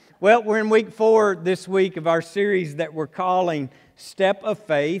Well, we're in week 4 this week of our series that we're calling Step of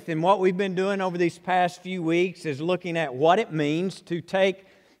Faith. And what we've been doing over these past few weeks is looking at what it means to take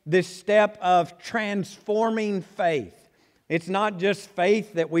this step of transforming faith. It's not just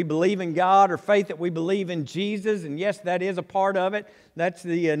faith that we believe in God or faith that we believe in Jesus. And yes, that is a part of it. That's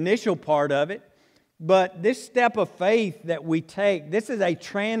the initial part of it. But this step of faith that we take, this is a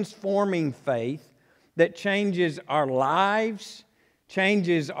transforming faith that changes our lives,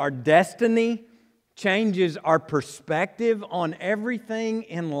 changes our destiny, changes our perspective on everything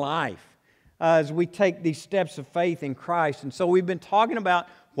in life as we take these steps of faith in Christ. And so we've been talking about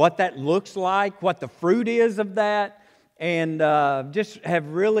what that looks like, what the fruit is of that, and just have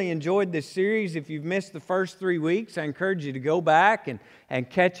really enjoyed this series. If you've missed the first 3 weeks, I encourage you to go back and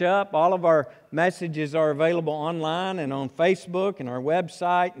catch up. All of our messages are available online and on Facebook and our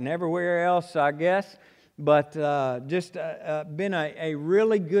website and everywhere else, I guess. But just been a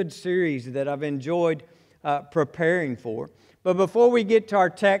really good series that I've enjoyed preparing for. But before we get to our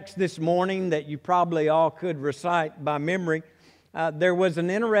text this morning that you probably all could recite by memory, there was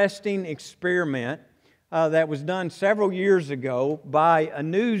an interesting experiment that was done several years ago by a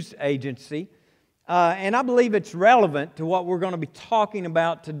news agency. And I believe it's relevant to what we're going to be talking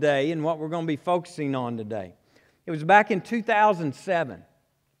about today and what we're going to be focusing on today. It was back in 2007.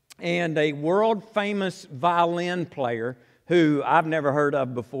 And a world-famous violin player who I've never heard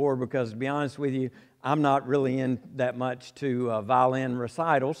of before because, to be honest with you, I'm not really in that much to violin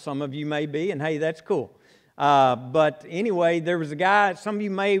recitals. Some of you may be, and hey, that's cool. But anyway, there was a guy, some of you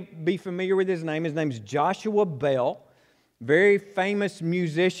may be familiar with his name. His name is Joshua Bell, very famous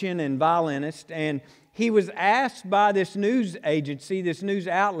musician and violinist. And he was asked by this news agency, this news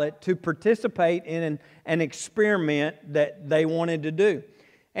outlet, to participate in an experiment that they wanted to do.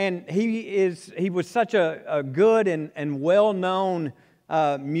 And he was such a good and well-known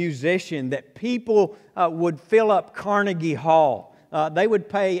musician that people would fill up Carnegie Hall. They would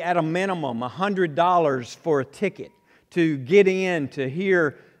pay at a minimum $100 for a ticket to get in to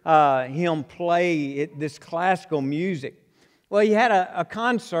hear him play this classical music. Well, he had a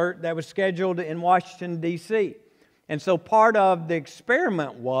concert that was scheduled in Washington, D.C. And so part of the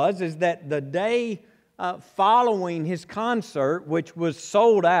experiment is that the day following his concert, which was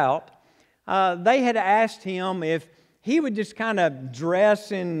sold out, they had asked him if he would just kind of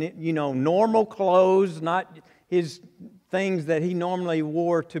dress in, normal clothes, not his things that he normally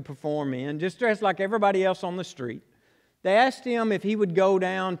wore to perform in, just dress like everybody else on the street. They asked him if he would go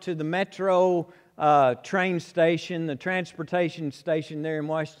down to the Metro train station, the transportation station there in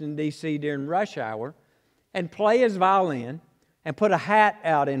Washington, D.C. during rush hour, and play his violin and put a hat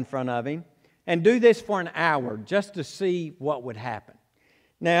out in front of him and do this for an hour just to see what would happen.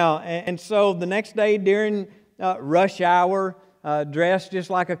 Now, and so the next day during rush hour, dressed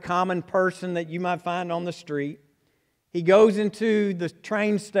just like a common person that you might find on the street, he goes into the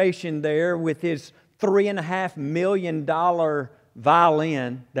train station there with his $3.5 million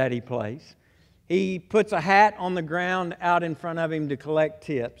violin that he plays. He puts a hat on the ground out in front of him to collect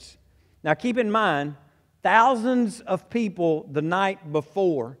tips. Now, keep in mind, thousands of people the night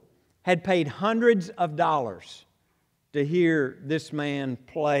before had paid hundreds of dollars to hear this man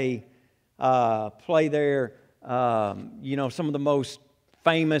play their, some of the most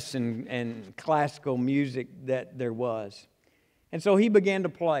famous and classical music that there was. And so he began to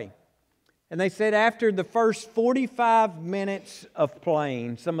play. And they said after the first 45 minutes of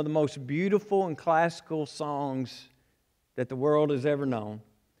playing some of the most beautiful and classical songs that the world has ever known,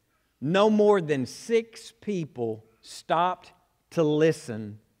 no more than 6 people stopped to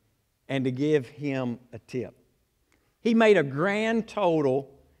listen and to give him a tip. He made a grand total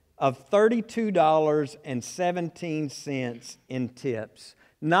of $32.17 in tips,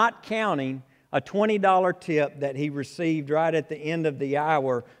 not counting a $20 tip that he received right at the end of the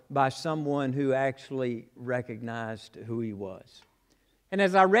hour by someone who actually recognized who he was. And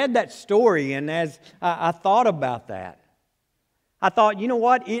as I read that story and as I thought about that, I thought, you know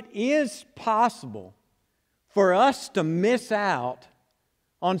what? It is possible for us to miss out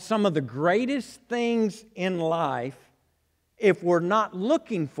on some of the greatest things in life if we're not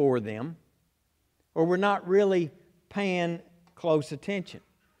looking for them or we're not really paying close attention.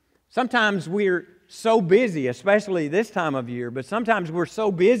 Sometimes we're so busy, especially this time of year, but sometimes we're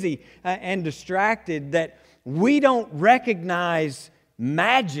so busy and distracted that we don't recognize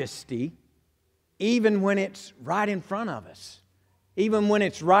majesty even when it's right in front of us, even when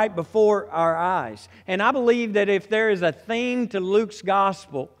it's right before our eyes. And I believe that if there is a theme to Luke's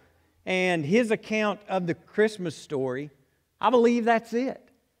gospel and his account of the Christmas story, I believe that's it.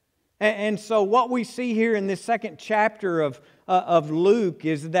 And so what we see here in this second chapter of of Luke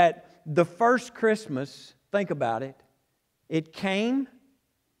is that the first Christmas, think about it, it came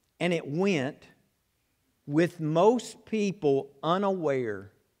and it went with most people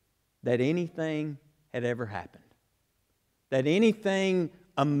unaware that anything had ever happened, that anything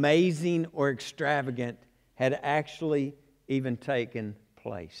amazing or extravagant had actually even taken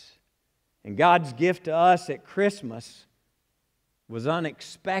place. And God's gift to us at Christmas was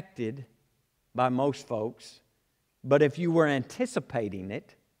unexpected by most folks, but if you were anticipating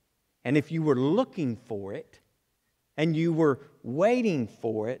it, and if you were looking for it, and you were waiting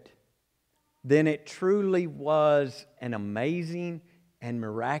for it, then it truly was an amazing and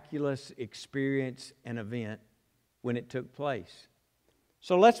miraculous experience and event when it took place.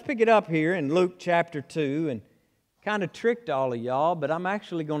 So let's pick it up here in Luke chapter 2, and kind of tricked all of y'all, but I'm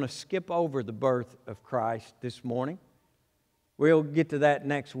actually going to skip over the birth of Christ this morning. We'll get to that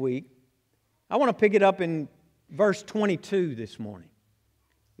next week. I want to pick it up in verse 22 this morning.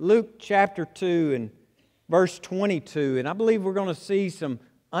 Luke chapter 2 and verse 22, and I believe we're going to see some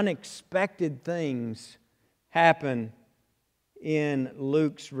unexpected things happen in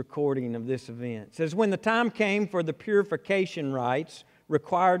Luke's recording of this event. It says, when the time came for the purification rites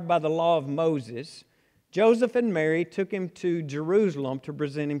required by the law of Moses, Joseph and Mary took him to Jerusalem to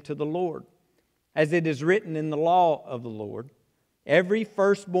present him to the Lord. As it is written in the law of the Lord, every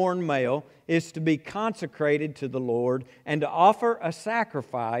firstborn male is to be consecrated to the Lord and to offer a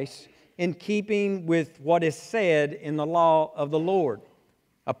sacrifice in keeping with what is said in the law of the Lord,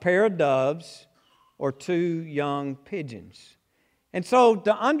 a pair of doves or 2 young pigeons. And so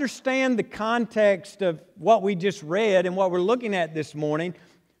to understand the context of what we just read and what we're looking at this morning,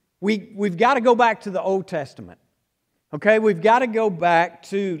 we've got to go back to the Old Testament. Okay, we've got to go back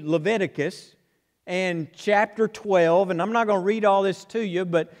to Leviticus and chapter 12. And I'm not going to read all this to you,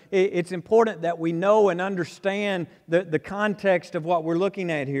 but it's important that we know and understand the context of what we're looking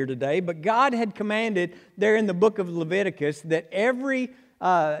at here today. But God had commanded there in the book of Leviticus that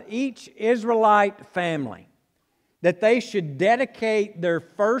each Israelite family, that they should dedicate their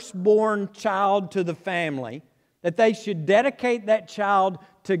firstborn child to the family, that they should dedicate that child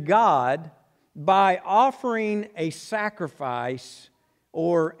to God by offering a sacrifice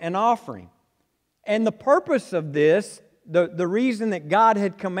or an offering. And the purpose of this, the reason that God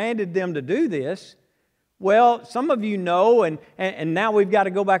had commanded them to do this, well, some of you know, and now we've got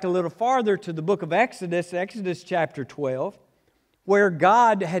to go back a little farther to the book of Exodus chapter 12, where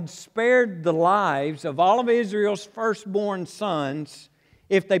God had spared the lives of all of Israel's firstborn sons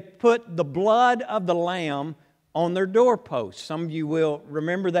if they put the blood of the lamb on their doorposts. Some of you will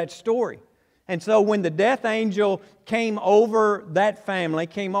remember that story. And so when the death angel came over that family,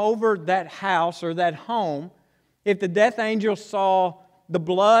 came over that house or that home, if the death angel saw the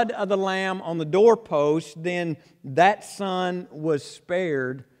blood of the lamb on the doorpost, then that son was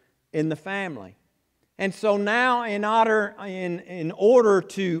spared in the family. And so now in order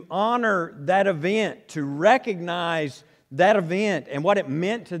to honor that event, to recognize that event and what it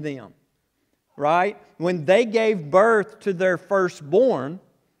meant to them, right? When they gave birth to their firstborn,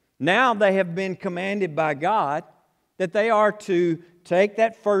 now they have been commanded by God that they are to take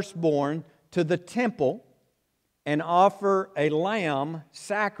that firstborn to the temple and offer a lamb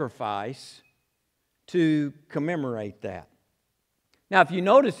sacrifice to commemorate that. Now, if you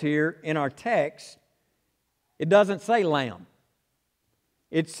notice here in our text, it doesn't say lamb.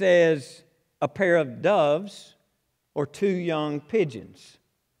 It says a pair of doves or 2 young pigeons.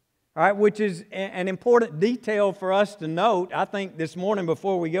 All right, which is an important detail for us to note, I think, this morning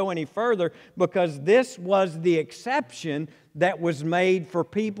before we go any further, because this was the exception that was made for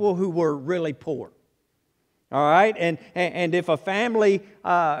people who were really poor. All right, and if a family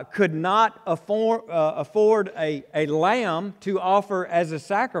could not afford a lamb to offer as a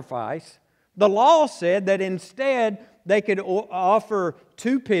sacrifice, the law said that instead they could offer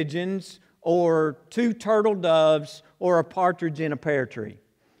 2 pigeons or 2 turtle doves or a partridge in a pear tree.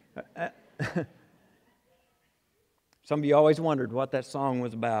 Some of you always wondered what that song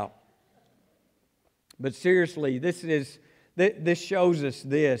was about. But seriously, this shows us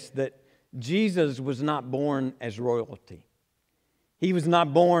that Jesus was not born as royalty. He was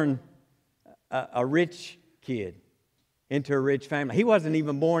not born a rich kid into a rich family. He wasn't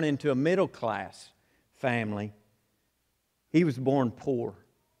even born into a middle class family. He was born poor.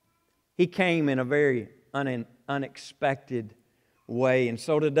 He came in a very unexpected way. And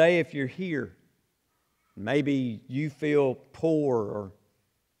so today, if you're here, maybe you feel poor, or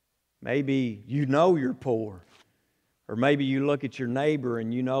maybe you know you're poor, or maybe you look at your neighbor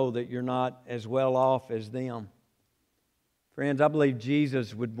and you know that you're not as well off as them. Friends, I believe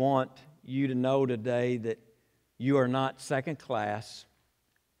Jesus would want you to know today that You are not second class.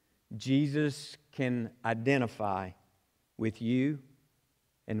 Jesus can identify with you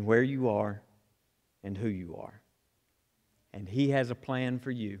and where you are and who you are. And He has a plan for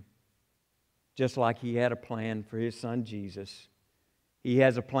you, just like He had a plan for His Son Jesus. He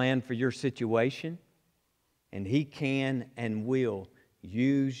has a plan for your situation, and He can and will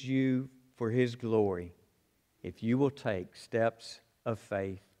use you for His glory if you will take steps of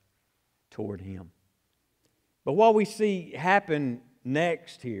faith toward Him. But what we see happen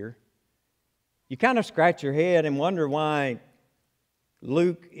next here, you kind of scratch your head and wonder why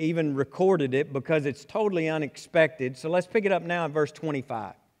Luke even recorded it, because it's totally unexpected. So let's pick it up now in verse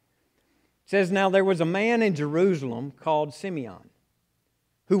 25. It says, "Now there was a man in Jerusalem called Simeon,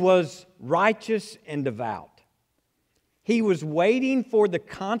 who was righteous and devout. He was waiting for the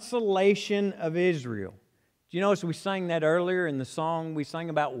consolation of Israel." Do you notice we sang that earlier in the song we sang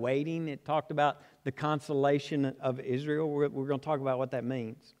about waiting? It talked about the consolation of Israel. We're going to talk about what that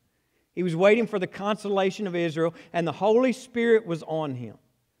means. He was waiting for the consolation of Israel, and the Holy Spirit was on him.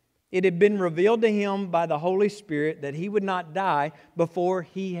 It had been revealed to him by the Holy Spirit that he would not die before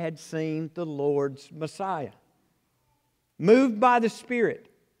he had seen the Lord's Messiah. Moved by the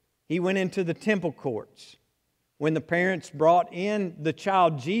Spirit, he went into the temple courts. When the parents brought in the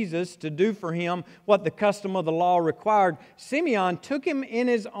child Jesus to do for him what the custom of the law required, Simeon took him in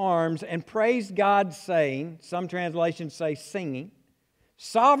his arms and praised God, saying, some translations say singing,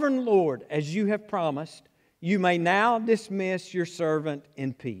 "Sovereign Lord, as you have promised, you may now dismiss your servant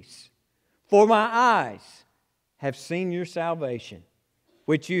in peace. For my eyes have seen your salvation,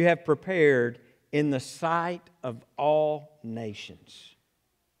 which you have prepared in the sight of all nations,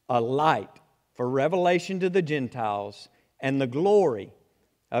 a light for revelation to the Gentiles and the glory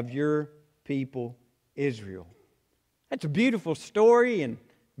of your people Israel." That's a beautiful story and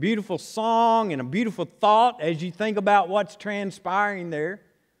beautiful song and a beautiful thought as you think about what's transpiring there.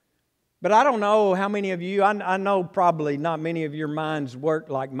 But I don't know how many of you, I know probably not many of your minds work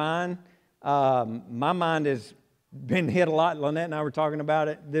like mine. My mind has been hit a lot. Lynette and I were talking about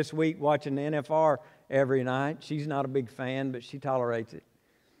it this week, watching the NFR every night. She's not a big fan, but she tolerates it.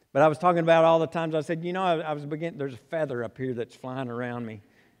 But I was talking about all the times I said, there's a feather up here that's flying around me.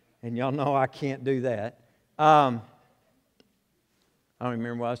 And y'all know I can't do that. I don't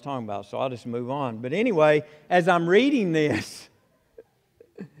remember what I was talking about, so I'll just move on. But anyway, as I'm reading this,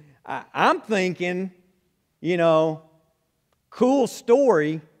 I'm thinking, cool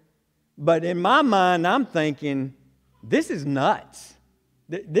story. But in my mind, I'm thinking, this is nuts.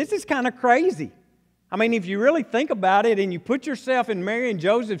 This is kind of crazy. I mean, if you really think about it and you put yourself in Mary and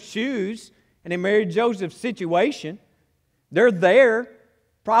Joseph's shoes and in Mary and Joseph's situation, they're there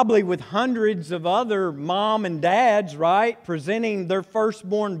probably with hundreds of other mom and dads, right, presenting their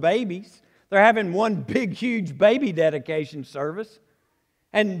firstborn babies. They're having one big, huge baby dedication service.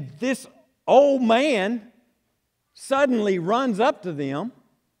 And this old man suddenly runs up to them.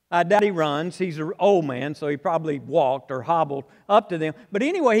 I doubt he runs. He's an old man, so he probably walked or hobbled up to them. But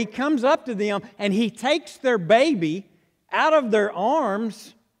anyway, he comes up to them and he takes their baby out of their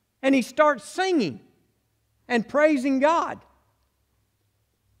arms and he starts singing and praising God.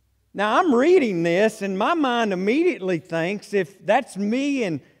 Now, I'm reading this and my mind immediately thinks, if that's me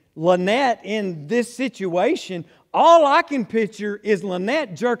and Lynette in this situation, all I can picture is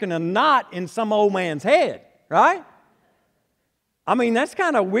Lynette jerking a knot in some old man's head, right? I mean, that's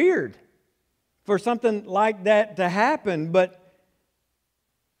kind of weird for something like that to happen, but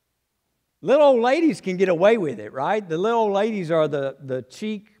little old ladies can get away with it, right? The little old ladies are the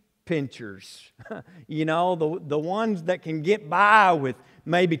cheek pinchers, the ones that can get by with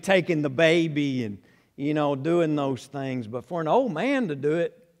maybe taking the baby and, doing those things. But for an old man to do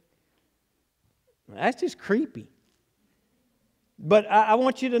it, that's just creepy. But I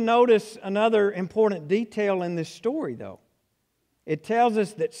want you to notice another important detail in this story, though. It tells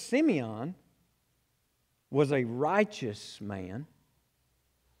us that Simeon was a righteous man.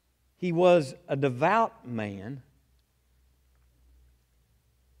 He was a devout man.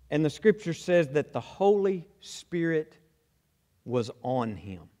 And the Scripture says that the Holy Spirit was on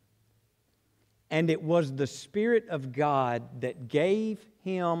him. And it was the Spirit of God that gave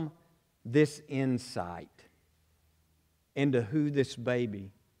him this insight into who this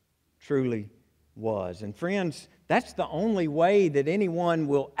baby truly was. And friends, that's the only way that anyone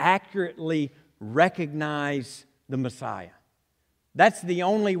will accurately recognize the Messiah. That's the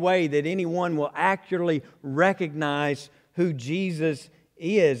only way that anyone will accurately recognize who Jesus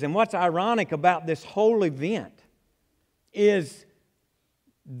is. And what's ironic about this whole event is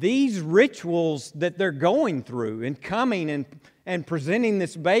these rituals that they're going through and coming and presenting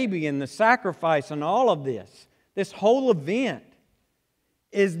this baby and the sacrifice and all of this, This whole event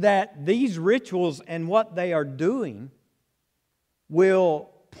is that these rituals and what they are doing will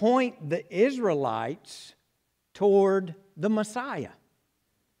point the Israelites toward the Messiah.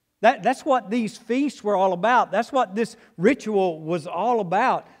 That's what these feasts were all about. That's what this ritual was all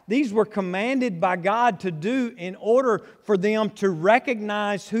about. These were commanded by God to do in order for them to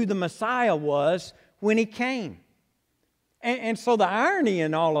recognize who the Messiah was when He came. And so the irony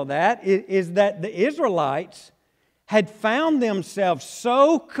in all of that is that the Israelites had found themselves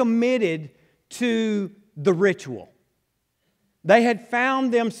so committed to the ritual. They had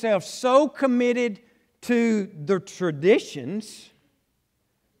found themselves so committed to the traditions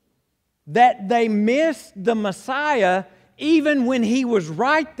that they missed the Messiah even when He was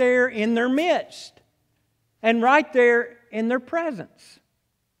right there in their midst and right there in their presence.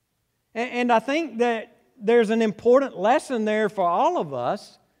 And I think that there's an important lesson there for all of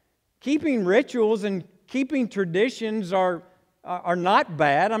us. Keeping rituals and keeping traditions are not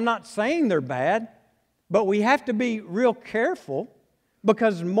bad. I'm not saying they're bad, but we have to be real careful,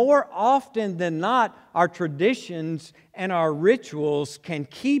 because more often than not, our traditions and our rituals can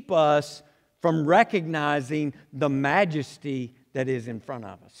keep us from recognizing the majesty that is in front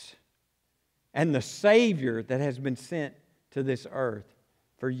of us and the Savior that has been sent to this earth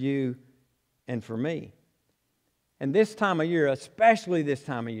for you and for me. And this time of year, especially this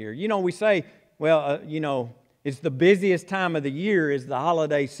time of year, we say, it's the busiest time of the year is the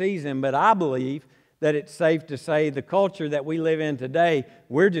holiday season, but I believe that it's safe to say the culture that we live in today,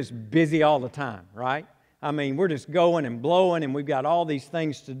 we're just busy all the time, right? I mean, we're just going and blowing, and we've got all these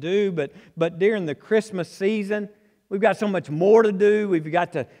things to do, but during the Christmas season, we've got so much more to do. We've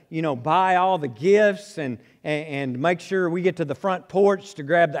got to, buy all the gifts and make sure we get to the front porch to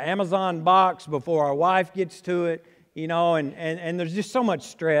grab the Amazon box before our wife gets to it, and there's just so much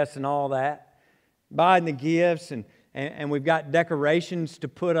stress and all that. Buying the gifts, and we've got decorations to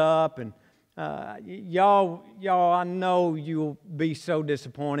put up, and y'all, I know you'll be so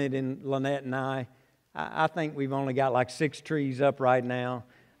disappointed in Lynette and I. I think we've only got like 6 trees up right now.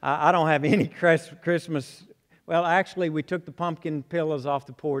 I don't have any Christmas. Well, actually, we took the pumpkin pillows off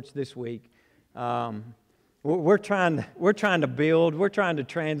the porch this week. We're trying to build. We're trying to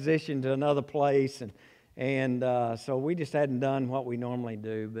transition to another place, and so we just hadn't done what we normally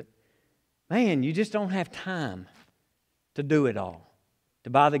do. But man, you just don't have time to do it all, to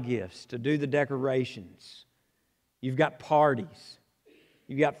buy the gifts, to do the decorations. You've got parties.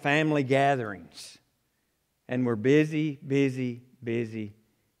 You've got family gatherings. And we're busy, busy, busy,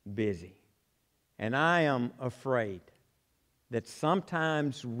 busy. And I am afraid that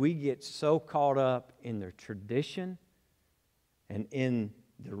sometimes we get so caught up in the tradition and in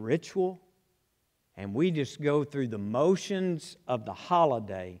the ritual, and we just go through the motions of the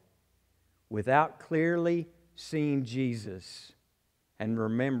holiday without clearly seeing Jesus and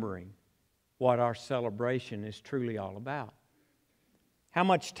remembering what our celebration is truly all about. How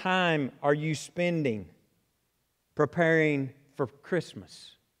much time are you spending preparing for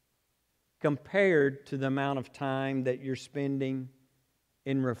Christmas compared to the amount of time that you're spending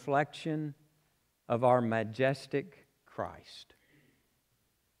in reflection of our majestic Christ?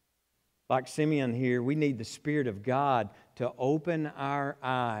 Like Simeon here, we need the Spirit of God to open our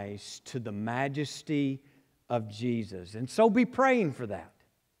eyes to the majesty of Jesus. And so be praying for that.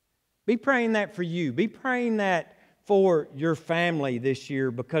 Be praying that for you. Be praying that for your family this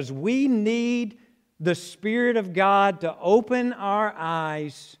year, because we need the Spirit of God to open our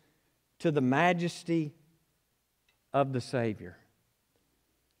eyes to the majesty of the Savior.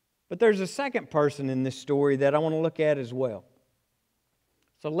 But there's a second person in this story that I want to look at as well.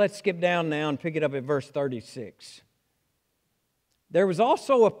 So let's skip down now and pick it up at verse 36. There was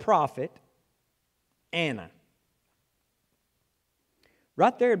also a prophet, Anna.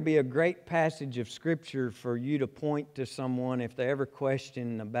 Right there would be a great passage of Scripture for you to point to someone if they ever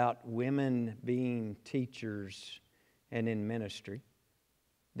question about women being teachers and in ministry.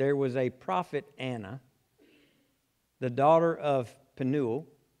 There was a prophet, Anna, the daughter of Penuel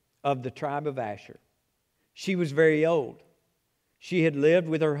of the tribe of Asher. She was very old. She had lived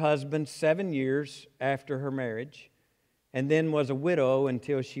with her husband 7 years after her marriage, and then was a widow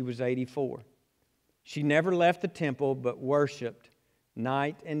until she was 84. She never left the temple, but worshiped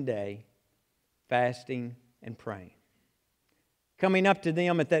night and day, fasting and praying. Coming up to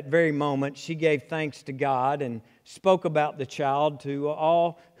them at that very moment, she gave thanks to God and spoke about the child to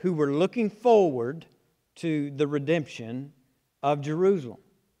all who were looking forward to the redemption of Jerusalem.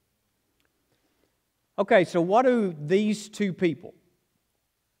 Okay, so what do these two people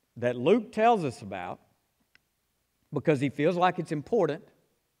that Luke tells us about, because he feels like it's important,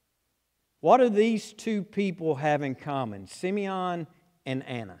 What do these two people have in common, Simeon and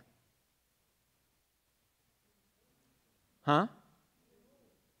Anna? Huh?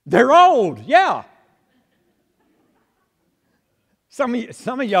 They're old, yeah. Some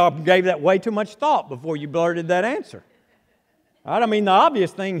of y'all gave that way too much thought before you blurted that answer. Right? I mean, the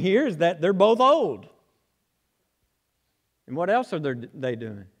obvious thing here is that they're both old. And what else are they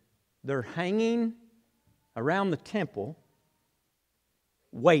doing? They're hanging around the temple,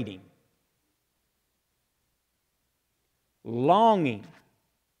 waiting, longing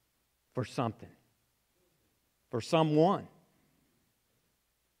for something, for someone.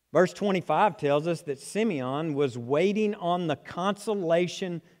 Verse 25 tells us that Simeon was waiting on the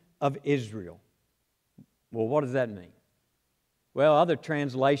consolation of Israel. Well, what does that mean? Well, other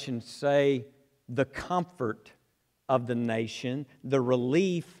translations say the comfort of the nation, the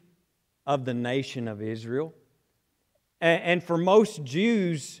relief of the nation of Israel. And for most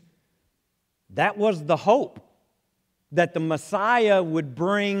Jews, that was the hope, that the Messiah would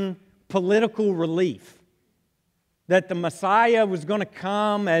bring political relief, that the Messiah was going to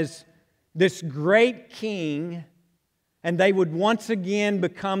come as this great king, and they would once again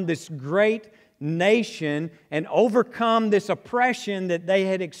become this great nation and overcome this oppression that they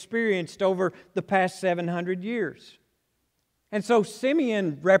had experienced over the past 700 years. And so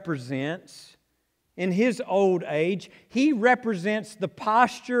Simeon represents, in his old age, he represents the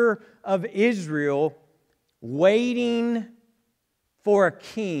posture of Israel waiting for a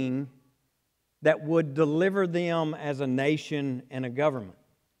king that would deliver them as a nation and a government.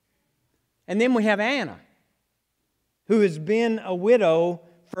 And then we have Anna, who has been a widow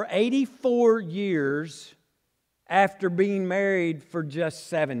for 84 years after being married for just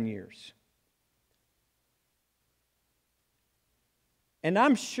 7 years. And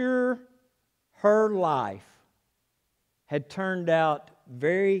I'm sure her life had turned out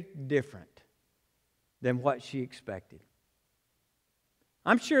very different than what she expected.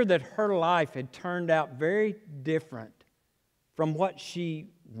 I'm sure that her life had turned out very different from what she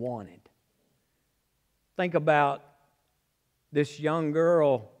wanted. Think about this young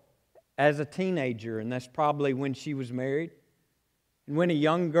girl as a teenager, and that's probably when she was married. And when a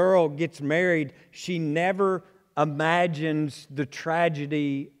young girl gets married, she never imagines the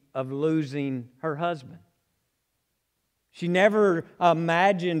tragedy of losing her husband. She never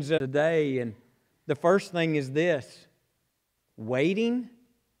imagines a day, and the first thing is this: waiting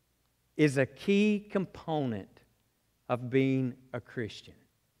is a key component of being a Christian.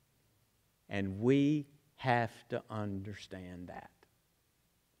 And we have to understand that.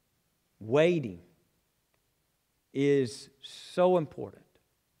 Waiting is so important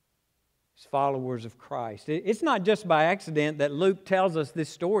as followers of Christ. It's not just by accident that Luke tells us this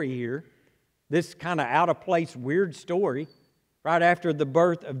story here, this kind of out-of-place, weird story, right after the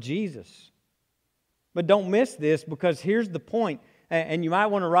birth of Jesus. But don't miss this, because here's the point, and you might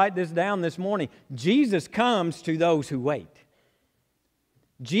want to write this down this morning. Jesus comes to those who wait.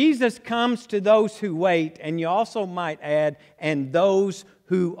 Jesus comes to those who wait, and you also might add, and those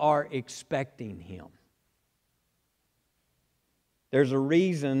who are expecting Him. There's a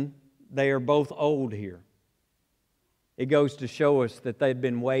reason they are both old here. It goes to show us that they've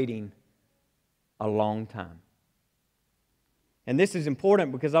been waiting a long time. And this is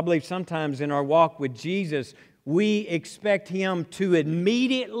important because I believe sometimes in our walk with Jesus, we expect Him to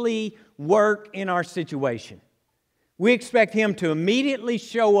immediately work in our situation. We expect Him to immediately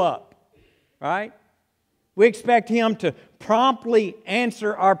show up, right? We expect Him to promptly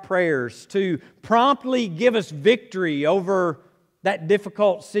answer our prayers, to promptly give us victory over that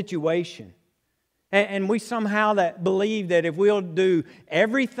difficult situation. And we somehow believe that if we'll do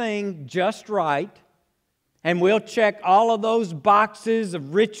everything just right, and we'll check all of those boxes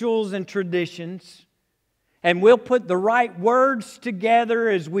of rituals and traditions, and we'll put the right words together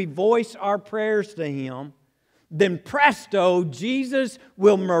as we voice our prayers to Him, then presto, Jesus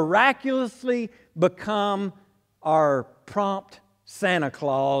will miraculously become our prompt Santa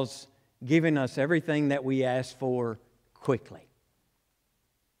Claus, giving us everything that we ask for quickly.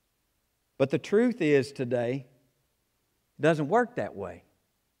 But the truth is today, it doesn't work that way.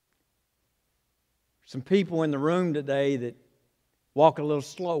 Some people in the room today that walk a little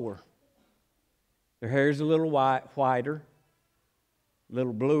slower. Their hair is a little whiter, a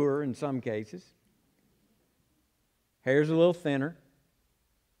little bluer in some cases. Hair's a little thinner.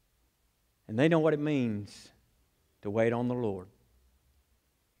 And they know what it means to wait on the Lord.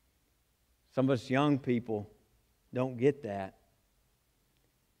 Some of us young people don't get that.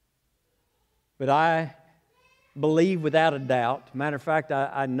 But I believe without a doubt, matter of fact,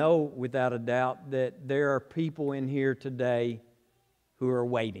 I know without a doubt that there are people in here today who are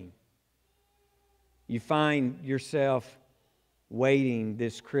waiting. you find yourself waiting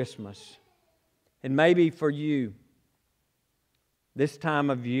this Christmas. And maybe for you, this time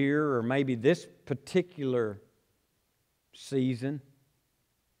of year, or maybe this particular season,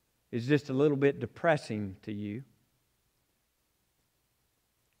 is just a little bit depressing to you.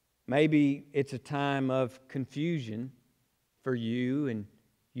 Maybe it's a time of confusion for you and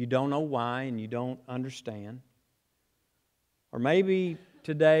you don't know why and you don't understand. Or maybe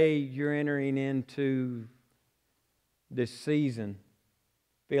today you're entering into this season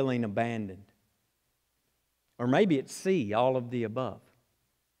feeling abandoned. Or maybe it's C, all of the above.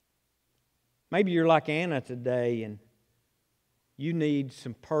 Maybe you're like Anna today and you need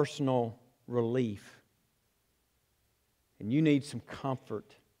some personal relief. And you need some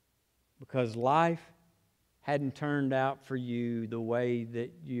comfort because life hadn't turned out for you the way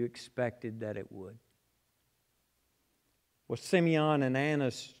that you expected that it would. Well, Simeon and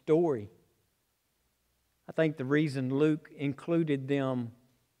Anna's story, I think the reason Luke included them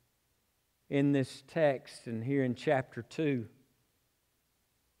in this text and here in chapter 2,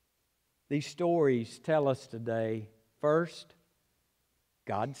 these stories tell us today, first,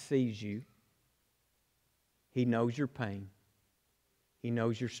 God sees you. He knows your pain. He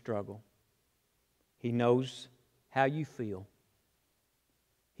knows your struggle. He knows how you feel.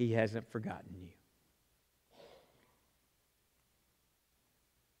 He hasn't forgotten you.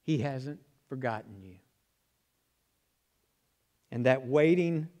 He hasn't forgotten you. And that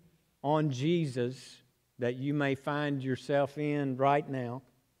waiting on Jesus that you may find yourself in right now,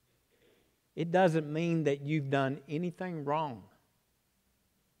 it doesn't mean that you've done anything wrong.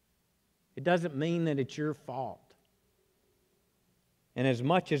 It doesn't mean that it's your fault. And as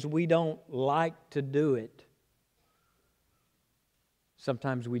much as we don't like to do it,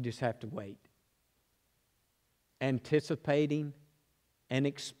 sometimes we just have to wait, anticipating and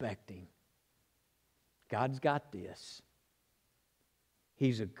expecting. God's got this.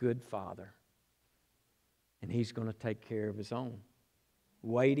 He's a good Father, and He's going to take care of His own.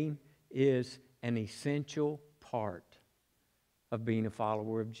 Waiting is an essential part of being a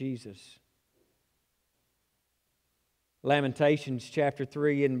follower of Jesus. Lamentations chapter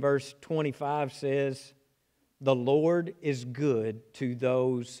 3 and verse 25 says, "The Lord is good to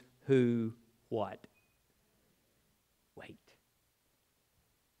those who" what? Wait.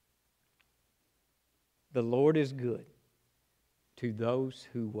 The Lord is good to those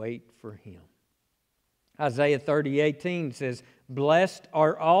who wait for Him. Isaiah 30:18 says, "Blessed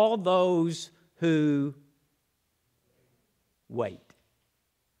are all those who wait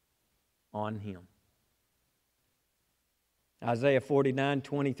on Him." Isaiah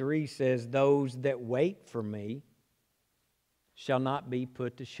 49:23 says, "Those that wait for me shall not be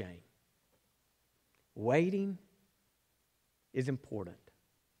put to shame." Waiting is important.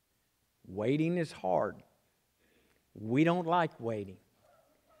 Waiting is hard. We don't like waiting.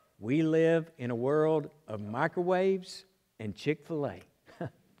 We live in a world of microwaves and Chick-fil-A.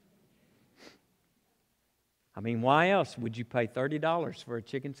 I mean, why else would you pay $30 for a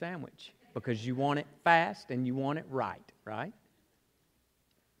chicken sandwich? Because you want it fast and you want it right?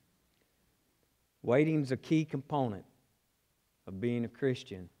 Waiting's a key component of being a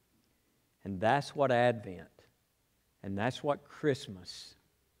Christian. And that's what Advent and that's what Christmas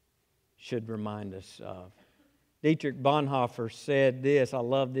should remind us of. Dietrich Bonhoeffer said this, I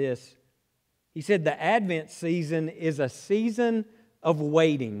love this. He said, "The Advent season is a season of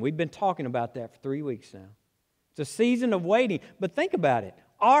waiting." We've been talking about that for 3 weeks now. It's a season of waiting. But think about it.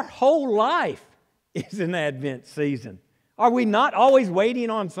 Our whole life is an Advent season. Are we not always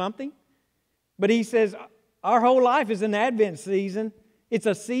waiting on something? But he says our whole life is an Advent season. It's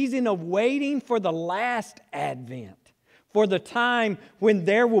a season of waiting for the last Advent, for the time when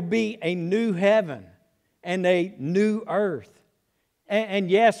there will be a new heaven and a new earth.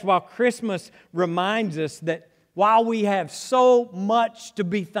 And yes, while Christmas reminds us that while we have so much to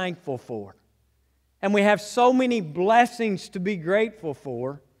be thankful for, and we have so many blessings to be grateful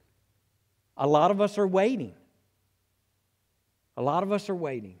for, a lot of us are waiting. A lot of us are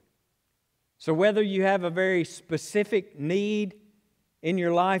waiting. So whether you have a very specific need in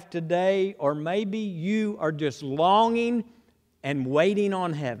your life today, or maybe you are just longing and waiting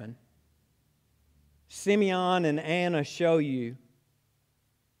on heaven, Simeon and Anna show you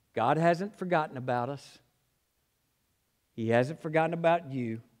God hasn't forgotten about us. He hasn't forgotten about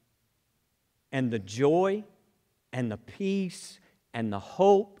you. And the joy and the peace and the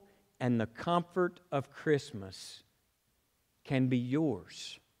hope and the comfort of Christmas can be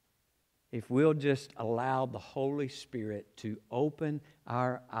yours if we'll just allow the Holy Spirit to open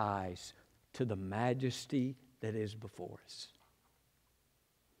our eyes to the majesty that is before us.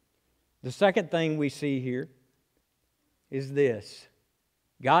 The second thing we see here is this: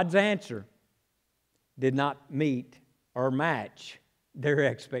 God's answer did not meet or match their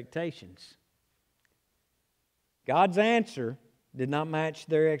expectations. God's answer did not match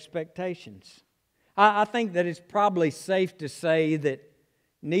their expectations. I think that it's probably safe to say that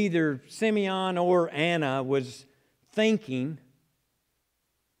neither Simeon or Anna was thinking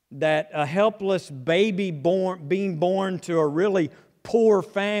that a helpless baby being born to a really poor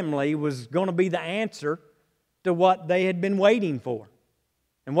family was going to be the answer to what they had been waiting for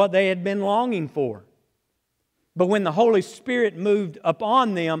and what they had been longing for. But when the Holy Spirit moved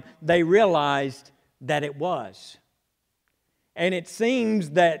upon them, they realized that it was. And it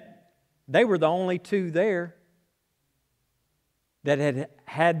seems that they were the only two there that had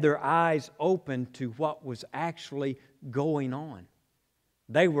had their eyes open to what was actually going on.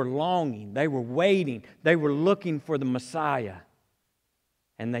 They were longing, they were waiting, they were looking for the Messiah.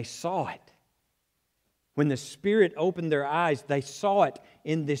 And they saw it. When the Spirit opened their eyes, they saw it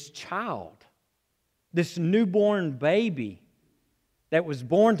in this child, this newborn baby that was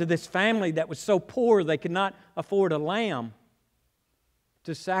born to this family that was so poor they could not afford a lamb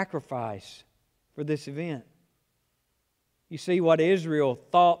to sacrifice for this event. You see, what Israel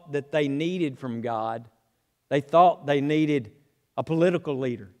thought that they needed from God, they thought they needed a political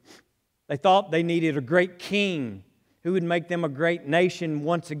leader. They thought they needed a great king who would make them a great nation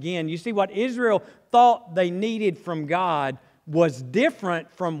once again. You see, what Israel thought they needed from God was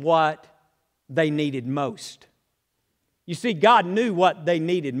different from what they needed most. You see, God knew what they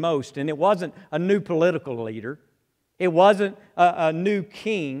needed most, and it wasn't a new political leader. It wasn't a new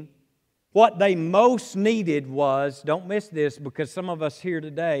king. What they most needed was, don't miss this because some of us here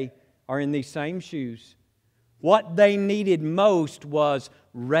today are in these same shoes. What they needed most was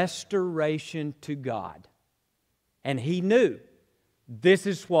restoration to God. And He knew, this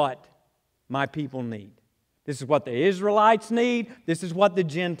is what my people need. This is what the Israelites need. This is what the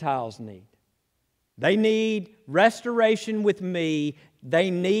Gentiles need. They need restoration with me.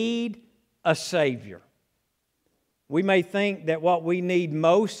 They need a Savior. We may think that what we need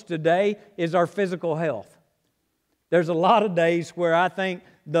most today is our physical health. There's a lot of days where I think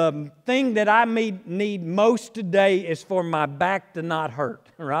the thing that I need most today is for my back to not hurt,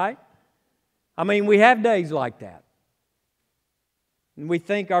 right? I mean, we have days like that. And we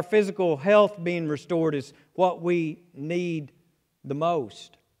think our physical health being restored is what we need the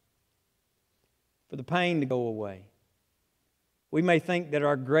most, for the pain to go away. We may think that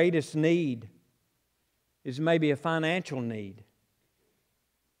our greatest need is maybe a financial need.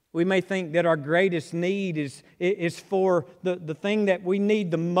 We may think that our greatest need is for the thing that we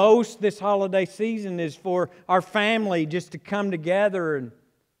need the most this holiday season is for our family just to come together in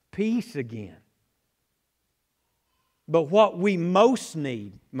peace again. But what we most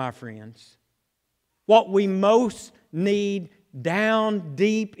need, my friends, what we most need down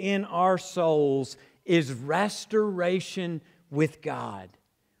deep in our souls is restoration with God.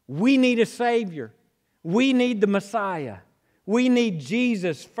 We need a Savior. We need the Messiah. We need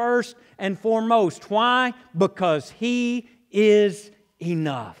Jesus first and foremost. Why? Because He is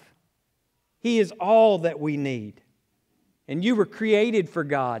enough. He is all that we need. And you were created for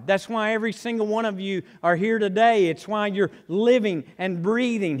God. That's why every single one of you are here today. It's why you're living and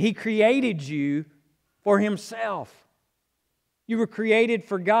breathing. He created you for Himself. You were created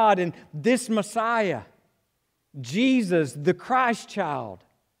for God, and this Messiah, Jesus, the Christ child,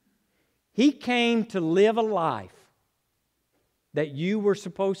 He came to live a life that you were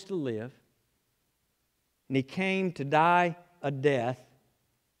supposed to live, and He came to die a death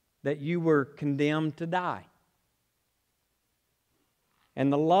that you were condemned to die.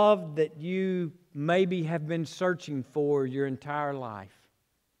 And the love that you maybe have been searching for your entire life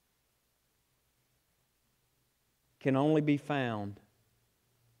can only be found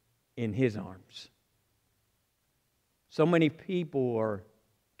in His arms. So many people are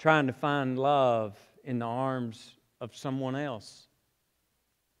trying to find love in the arms of someone else,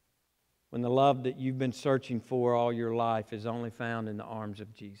 when the love that you've been searching for all your life is only found in the arms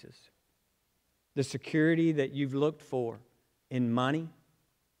of Jesus. The security that you've looked for in money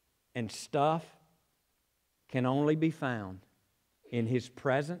and stuff can only be found in His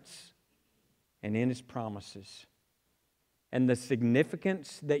presence and in His promises. And the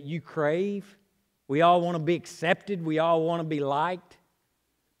significance that you crave, we all want to be accepted, we all want to be liked.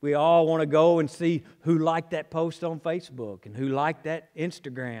 We all want to go and see who liked that post on Facebook and who liked that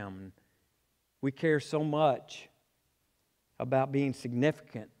Instagram. We care so much about being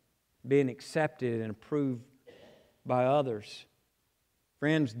significant, being accepted and approved by others.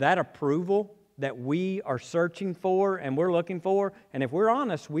 Friends, that approval that we are searching for and we're looking for, and if we're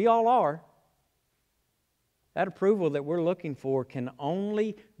honest, we all are, that approval that we're looking for can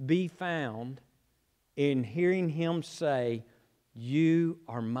only be found in hearing Him say, "You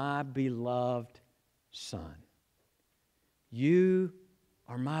are my beloved Son. You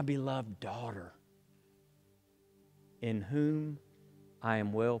are my beloved daughter, in whom I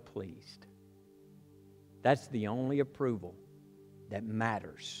am well pleased." That's the only approval that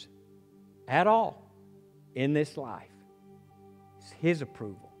matters at all in this life. It's His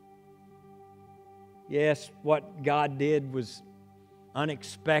approval. Yes, what God did was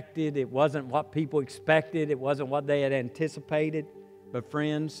unexpected. It wasn't what people expected. It wasn't what they had anticipated. But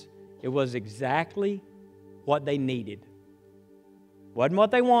friends, it was exactly what they needed. Wasn't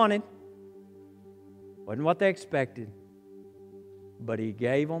what they wanted. Wasn't what they expected. But He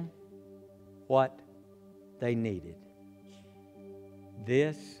gave them what they needed.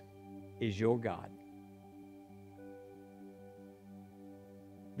 This is your God.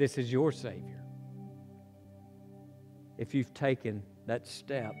 This is your Savior. If you've taken that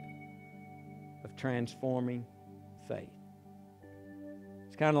step of transforming faith.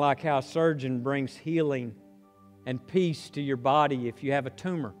 It's kind of like how a surgeon brings healing and peace to your body if you have a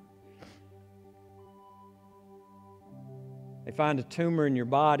tumor. They find a tumor in your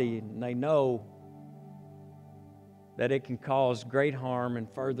body and they know that it can cause great harm and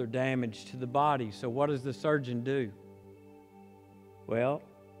further damage to the body. So what does the surgeon do? Well,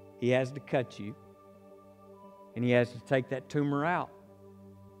 he has to cut you. And he has to take that tumor out.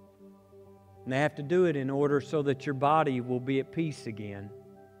 And they have to do it in order so that your body will be at peace again.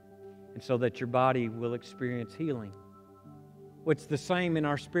 And so that your body will experience healing. Well, it's the same in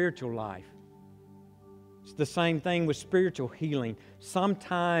our spiritual life. It's the same thing with spiritual healing.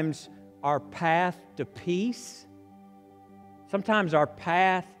 Sometimes our path to peace, sometimes our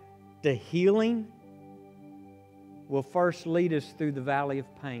path to healing will first lead us through the valley of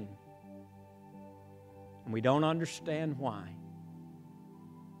pain. And we don't understand why,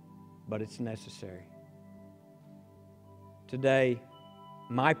 but it's necessary. Today,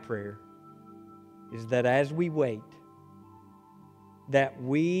 my prayer is that as we wait, that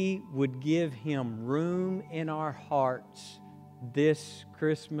we would give Him room in our hearts this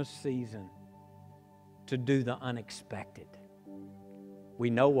Christmas season to do the unexpected.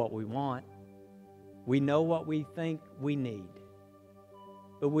 We know what we want. We know what we think we need.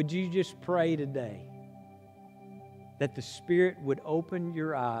 But would you just pray today that the Spirit would open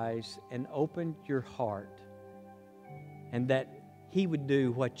your eyes and open your heart, and that He would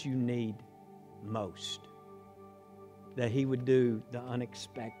do what you need most, that He would do the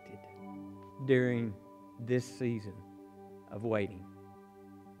unexpected during this season of waiting.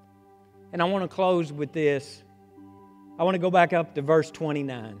 And I want to close with this. I want to go back up to verse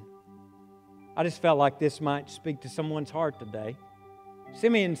 29. I just felt like this might speak to someone's heart today.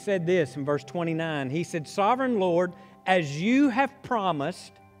 Simeon said this in verse 29. He said, "Sovereign Lord, as you have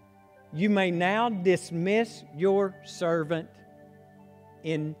promised, you may now dismiss your servant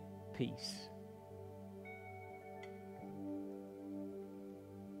in peace."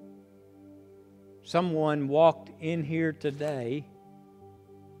 Someone walked in here today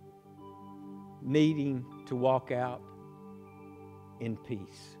needing to walk out in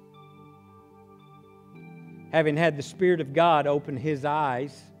peace. Having had the Spirit of God open his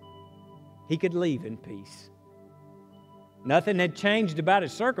eyes, he could leave in peace. Nothing had changed about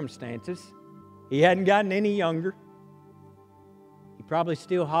his circumstances. He hadn't gotten any younger. He probably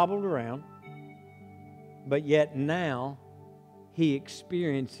still hobbled around. But yet now he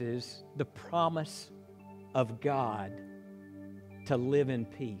experiences the promise of God to live in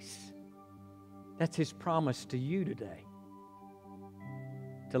peace. That's His promise to you today.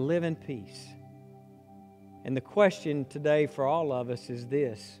 To live in peace. And the question today for all of us is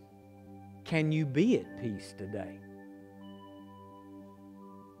this: can you be at peace today?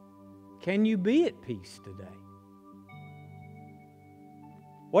 Can you be at peace today?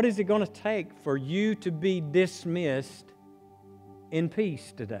 What is it going to take for you to be dismissed in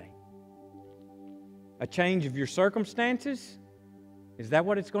peace today? A change of your circumstances? Is that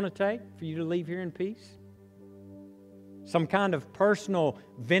what it's going to take for you to leave here in peace? Some kind of personal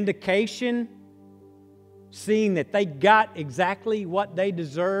vindication, seeing that they got exactly what they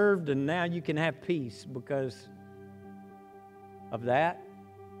deserved and now you can have peace because of that?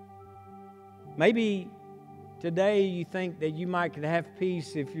 Maybe today you think that you might could have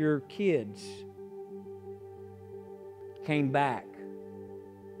peace if your kids came back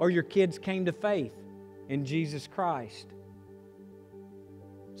or your kids came to faith in Jesus Christ.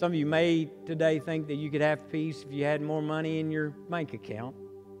 Some of you may today think that you could have peace if you had more money in your bank account.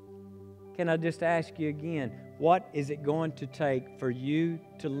 can I just ask you again, what is it going to take for you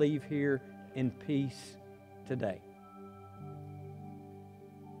to leave here in peace today?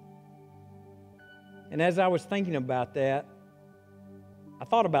 And as I was thinking about that, I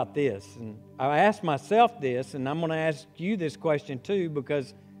thought about this, and I asked myself this, and I'm going to ask you this question too,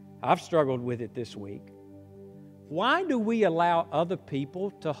 because I've struggled with it this week. Why do we allow other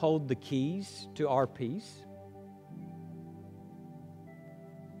people to hold the keys to our peace?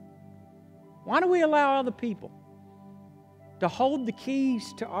 Why do we allow other people to hold the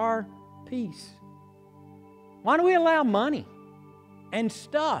keys to our peace? Why do we allow money and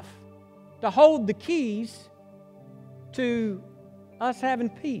stuff to hold the keys to us having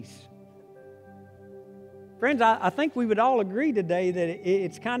peace? Friends, I think we would all agree today that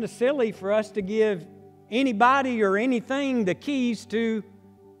it's kind of silly for us to give anybody or anything the keys to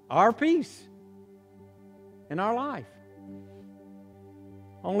our peace in our life.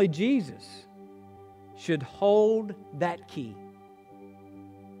 Only Jesus should hold that key.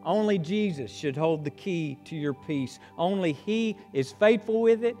 Only Jesus should hold the key to your peace. Only He is faithful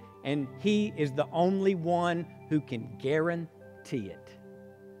with it, and He is the only one who can guarantee it.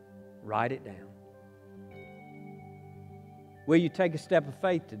 Write it down. Will you take a step of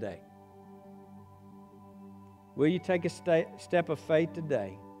faith today? Will you take a step of faith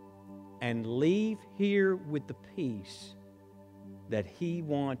today and leave here with the peace that He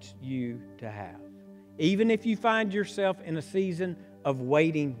wants you to have? Even if you find yourself in a season of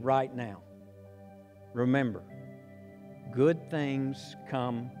waiting right now, remember, good things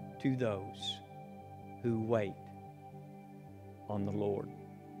come to those who wait on the Lord.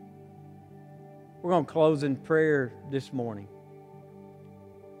 We're going to close in prayer this morning.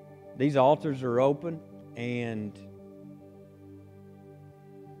 These altars are open, and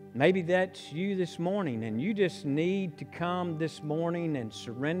maybe that's you this morning, and you just need to come this morning and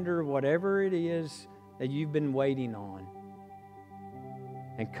surrender whatever it is that you've been waiting on,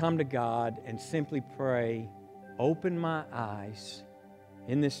 and come to God and simply pray, open my eyes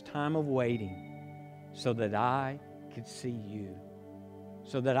in this time of waiting so that I could see you,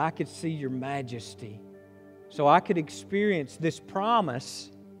 so that I could see your majesty, so I could experience this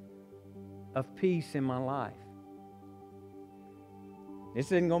promise of peace in my life. This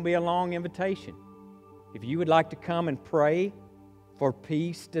isn't going to be a long invitation. If you would like to come and pray for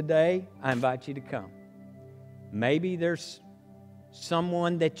peace today, I invite you to come. Maybe there's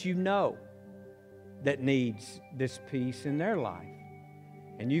someone that you know that needs this peace in their life,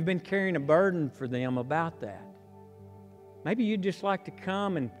 and you've been carrying a burden for them about that. Maybe you'd just like to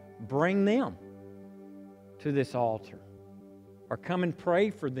come and bring them to this altar, or come and pray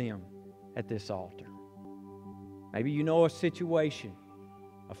for them at this altar. Maybe you know a situation,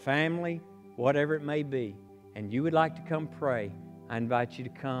 a family, whatever it may be, and you would like to come pray. I invite you to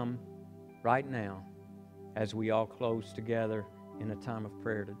come right now as we all close together in a time of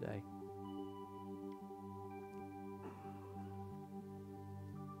prayer today.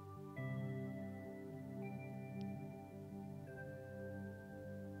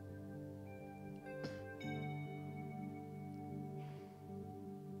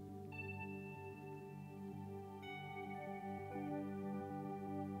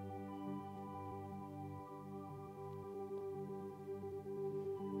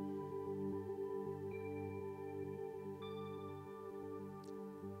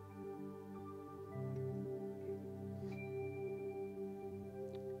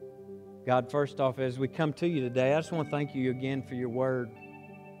 God, first off, as we come to you today, I just want to thank you again for your word.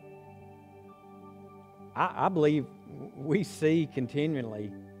 I believe we see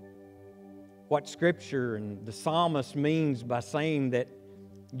continually what Scripture and the psalmist means by saying that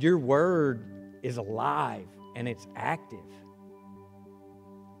your word is alive and it's active.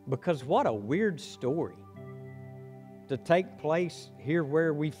 Because what a weird story to take place here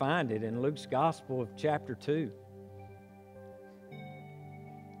where we find it in Luke's Gospel of chapter 2.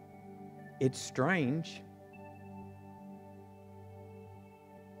 It's strange,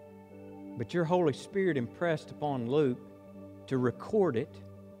 but your Holy Spirit impressed upon Luke to record it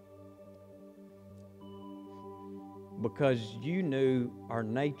because you knew our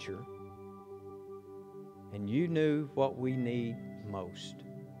nature and you knew what we need most.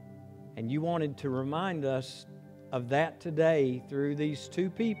 And you wanted to remind us of that today through these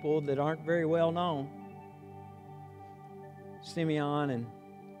two people that aren't very well known, Simeon and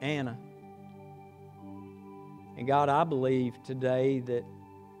Anna. And God, I believe today that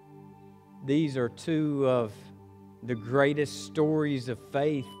these are two of the greatest stories of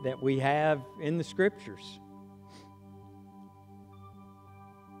faith that we have in the Scriptures.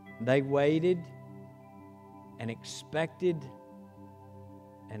 They waited and expected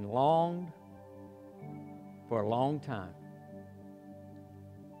and longed for a long time.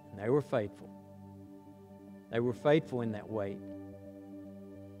 And they were faithful. They were faithful in that wait.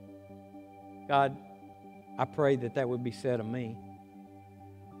 God, I pray that that would be said of me.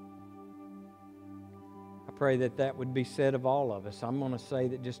 I pray that that would be said of all of us. I'm going to say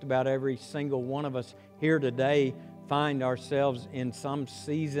that just about every single one of us here today find ourselves in some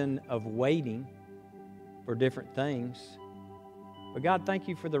season of waiting for different things. But God, thank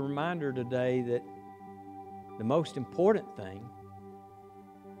you for the reminder today that the most important thing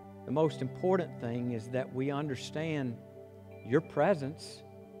is that we understand your presence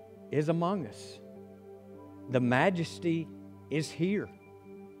is among us. The majesty is here.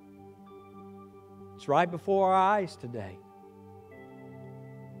 It's right before our eyes today.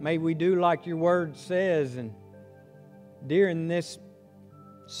 May we do like your word says, and during this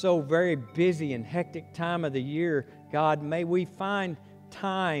so very busy and hectic time of the year, God, may we find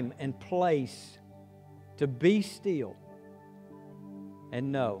time and place to be still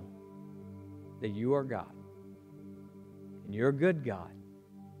and know that you are God. And you're a good God.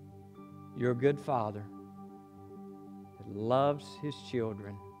 You're a good Father that loves His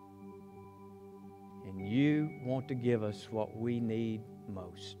children. And you want to give us what we need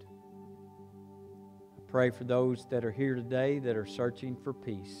most. I pray for those that are here today that are searching for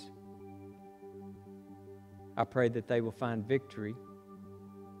peace. I pray that they will find victory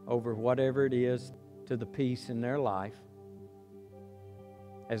over whatever it is to the peace in their life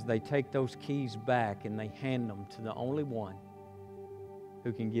as they take those keys back and they hand them to the only one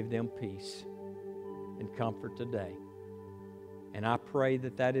who can give them peace and comfort today. And I pray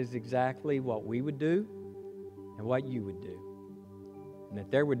that that is exactly what we would do and what you would do. And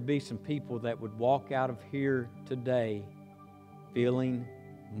that there would be some people that would walk out of here today feeling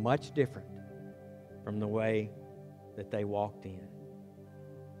much different from the way that they walked in.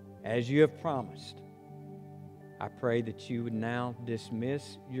 As you have promised, I pray that you would now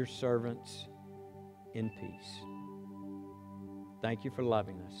dismiss your servants in peace. Thank you for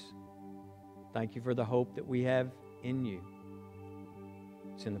loving us. Thank you for the hope that we have in you.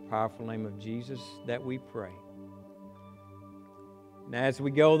 It's in the powerful name of Jesus that we pray. And as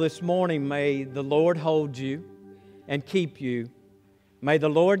we go this morning, may the Lord hold you and keep you. May the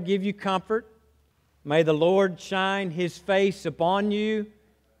Lord give you comfort. May the Lord shine His face upon you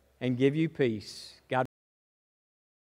and give you peace.